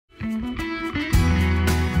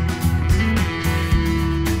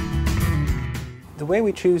way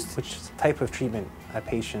we choose which type of treatment a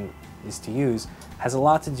patient is to use has a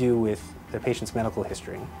lot to do with the patient's medical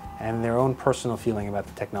history and their own personal feeling about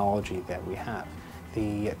the technology that we have.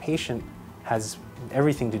 The patient has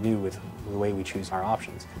everything to do with the way we choose our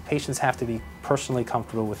options. Patients have to be personally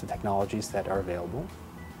comfortable with the technologies that are available,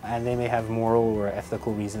 and they may have moral or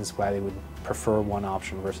ethical reasons why they would prefer one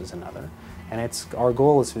option versus another. And it's our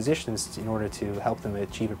goal as physicians, in order to help them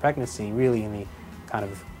achieve a pregnancy really in the kind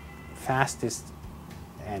of fastest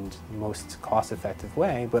and most cost-effective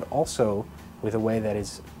way, but also with a way that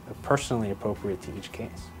is personally appropriate to each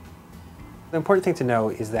case. The important thing to know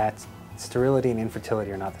is that sterility and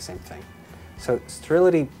infertility are not the same thing. So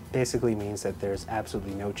sterility basically means that there's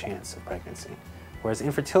absolutely no chance of pregnancy, whereas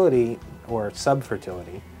infertility or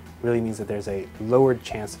subfertility really means that there's a lowered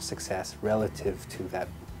chance of success relative to that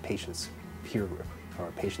patient's peer group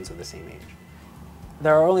or patients of the same age.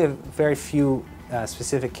 There are only a very few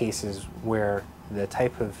specific cases where the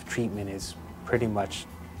type of treatment is pretty much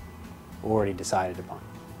already decided upon,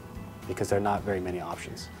 because there are not very many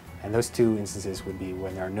options. And those two instances would be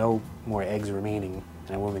when there are no more eggs remaining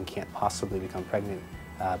and a woman can't possibly become pregnant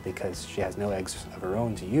because she has no eggs of her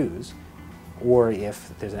own to use, or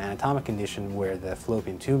if there's an anatomic condition where the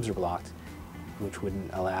fallopian tubes are blocked, which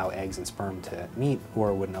wouldn't allow eggs and sperm to meet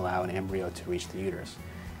or wouldn't allow an embryo to reach the uterus.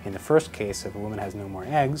 In the first case, if a woman has no more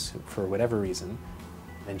eggs for whatever reason,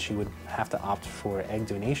 then she would have to opt for egg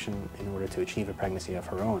donation in order to achieve a pregnancy of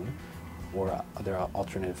her own, or other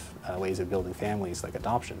alternative ways of building families like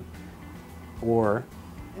adoption. Or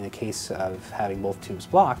in the case of having both tubes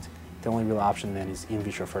blocked, the only real option then is in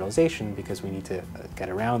vitro fertilization, because we need to get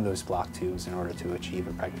around those blocked tubes in order to achieve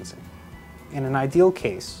a pregnancy. In an ideal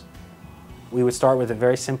case, we would start with the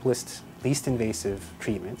very simplest, least invasive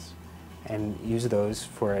treatments and use those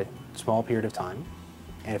for a small period of time.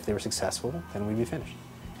 And if they were successful, then we'd be finished.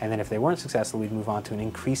 And then if they weren't successful, we'd move on to an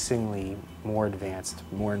increasingly more advanced,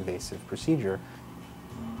 more invasive procedure.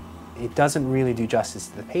 It doesn't really do justice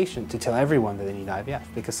to the patient to tell everyone that they need IVF,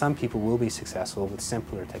 because some people will be successful with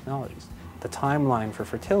simpler technologies. The timeline for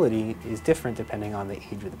fertility is different depending on the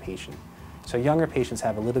age of the patient. So younger patients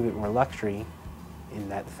have a little bit more luxury in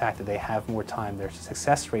that the fact that they have more time. Their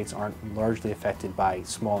success rates aren't largely affected by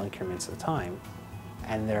small increments of time,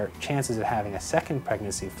 and their chances of having a second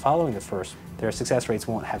pregnancy following the first, their success rates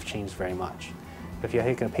won't have changed very much. If you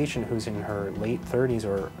take a patient who's in her late 30s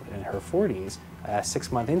or in her 40s, a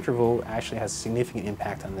 6-month interval actually has a significant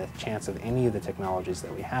impact on the chance of any of the technologies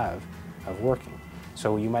that we have of working.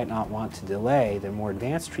 So you might not want to delay the more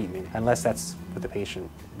advanced treatment unless that's what the patient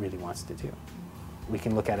really wants to do. We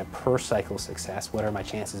can look at a per cycle success. What are my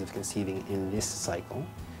chances of conceiving in this cycle?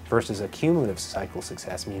 Versus a cumulative cycle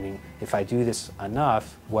success, meaning if I do this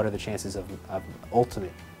enough, what are the chances of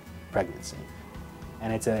ultimate pregnancy?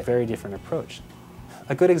 And it's a very different approach.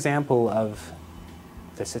 A good example of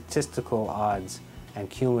the statistical odds and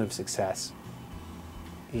cumulative success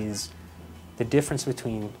is the difference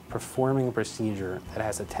between performing a procedure that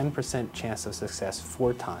has a 10% chance of success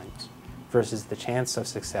 4 times versus the chance of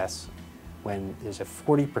success when there's a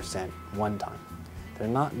 40% one time. They're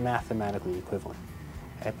not mathematically equivalent.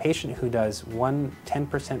 A patient who does one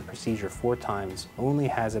 10% procedure 4 times only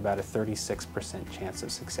has about a 36% chance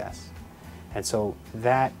of success. And so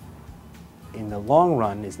that, in the long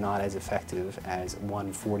run, is not as effective as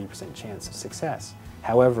one 40% chance of success.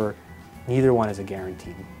 However, neither one is a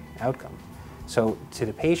guaranteed outcome. So to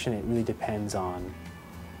the patient, it really depends on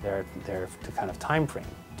their kind of time frame.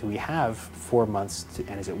 Do we have 4 months,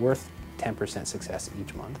 and is it worth 10% success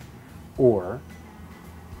each month? Or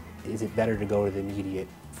is it better to go to the immediate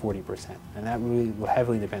 40%? And that really will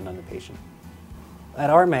heavily depend on the patient.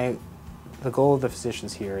 At RMA, the goal of the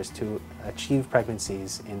physicians here is to achieve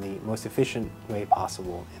pregnancies in the most efficient way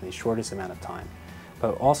possible in the shortest amount of time,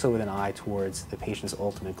 but also with an eye towards the patient's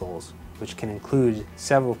ultimate goals, which can include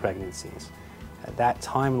several pregnancies. That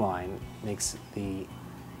timeline makes the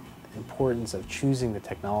importance of choosing the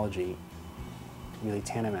technology really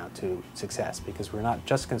tantamount to success, because we're not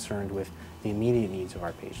just concerned with the immediate needs of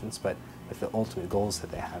our patients, but with the ultimate goals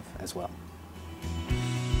that they have as well.